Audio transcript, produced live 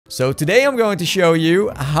So today I'm going to show you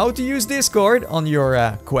how to use Discord on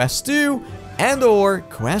your Quest 2 and or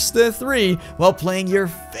Quest 3 while playing your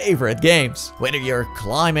favorite games. Whether you're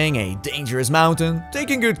climbing a dangerous mountain,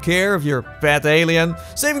 taking good care of your pet alien,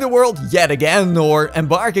 saving the world yet again, or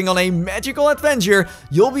embarking on a magical adventure,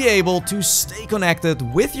 you'll be able to stay connected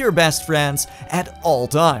with your best friends at all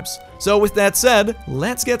times. So with that said,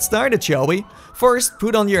 let's get started, shall we? First,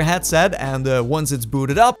 put on your headset and once it's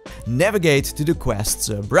booted up, navigate to the Quest's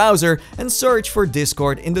browser and search for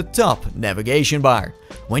Discord in the top navigation bar.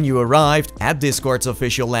 When you arrived at Discord's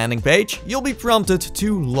official landing page, you'll be prompted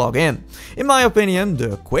to log in. In my opinion,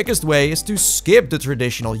 the quickest way is to skip the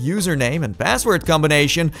traditional username and password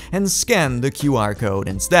combination and scan the QR code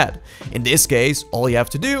instead. In this case, all you have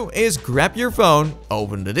to do is grab your phone,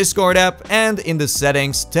 open the Discord app, and in the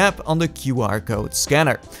settings, tap on the QR code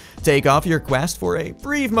scanner. Take off your Quest for a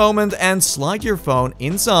brief moment and slide your phone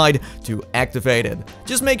inside to activate it.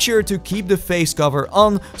 Just make sure to keep the face cover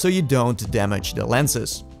on so you don't damage the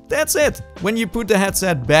lenses. That's it! When you put the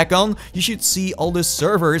headset back on, you should see all the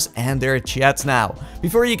servers and their chats now.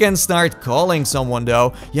 Before you can start calling someone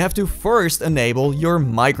though, you have to first enable your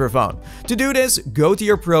microphone. To do this, go to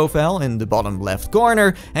your profile in the bottom left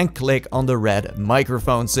corner and click on the red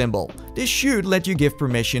microphone symbol. This should let you give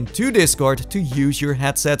permission to Discord to use your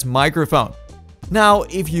headset's microphone. Now,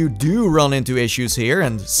 if you do run into issues here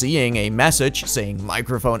and seeing a message saying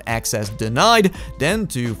microphone access denied, then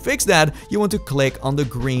to fix that, you want to click on the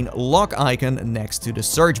green lock icon next to the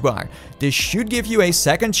search bar. This should give you a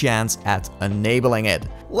second chance at enabling it.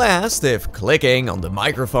 Last, if clicking on the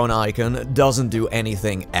microphone icon doesn't do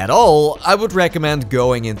anything at all, I would recommend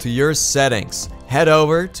going into your settings. Head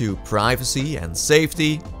over to Privacy and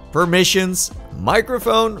Safety, Permissions,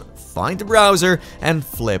 Microphone, find the browser, and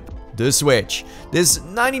flip the switch. This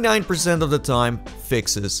 99% of the time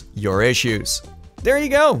fixes your issues. There you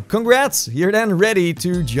go, congrats, you're then ready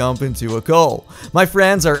to jump into a call. My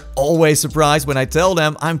friends are always surprised when I tell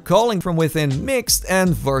them I'm calling from within mixed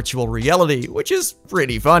and virtual reality, which is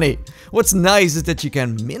pretty funny. What's nice is that you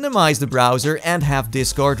can minimize the browser and have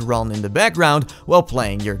Discord run in the background while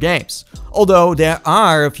playing your games. Although there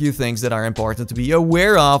are a few things that are important to be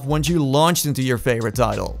aware of once you launched into your favorite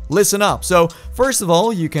title. Listen up. So first of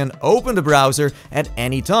all, you can open the browser at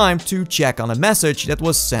any time to check on a message that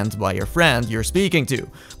was sent by your friend you're speaking to.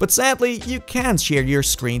 But sadly, you can't share your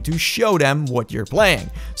screen to show them what you're playing,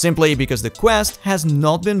 simply because the Quest has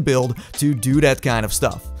not been built to do that kind of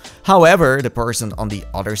stuff. However, the person on the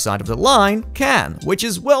other side of the line can, which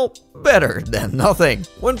is, well, better than nothing.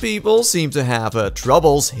 When people seem to have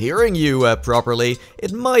troubles hearing you properly,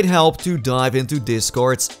 it might help to dive into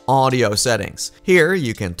Discord's audio settings. Here,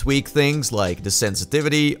 you can tweak things like the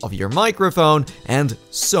sensitivity of your microphone and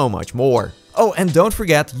so much more. Oh, and don't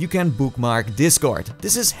forget, you can bookmark Discord.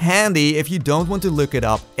 This is handy if you don't want to look it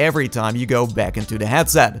up every time you go back into the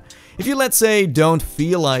headset. If you, let's say, don't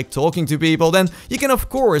feel like talking to people, then you can of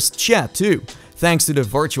course chat too. Thanks to the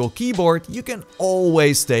virtual keyboard, you can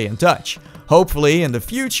always stay in touch. Hopefully, in the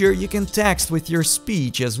future, you can text with your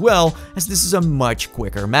speech as well, as this is a much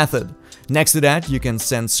quicker method. Next to that, you can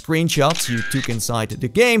send screenshots you took inside the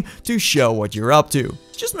game to show what you're up to.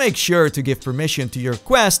 Just make sure to give permission to your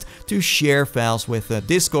Quest to share files with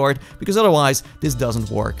Discord, because otherwise this doesn't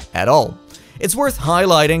work at all. It's worth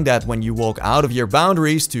highlighting that when you walk out of your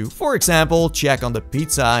boundaries to, for example, check on the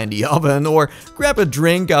pizza in the oven or grab a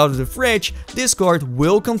drink out of the fridge, Discord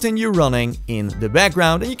will continue running in the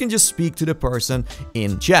background and you can just speak to the person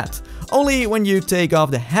in chat. Only when you take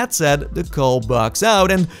off the headset, the call bugs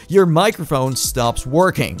out and your microphone stops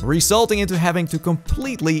working, resulting into having to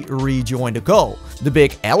completely rejoin the call. The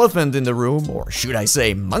big elephant in the room, or should I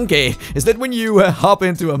say monkey, is that when you hop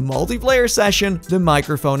into a multiplayer session, the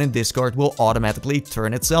microphone in Discord will automatically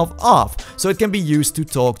turn itself off, so it can be used to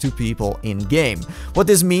talk to people in-game. What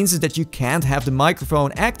this means is that you can't have the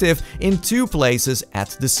microphone active in two places at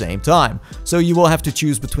the same time. So you will have to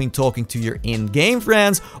choose between talking to your in-game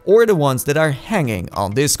friends or the ones that are hanging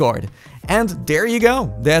on Discord. And there you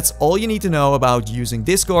go, that's all you need to know about using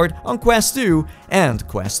Discord on Quest 2 and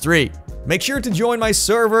Quest 3. Make sure to join my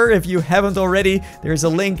server if you haven't already. There's a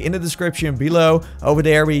link in the description below. Over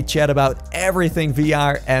there we chat about everything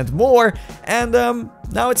VR and more. And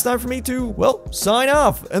now it's time for me to, well, sign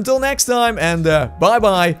off. Until next time, and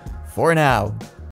bye-bye for now.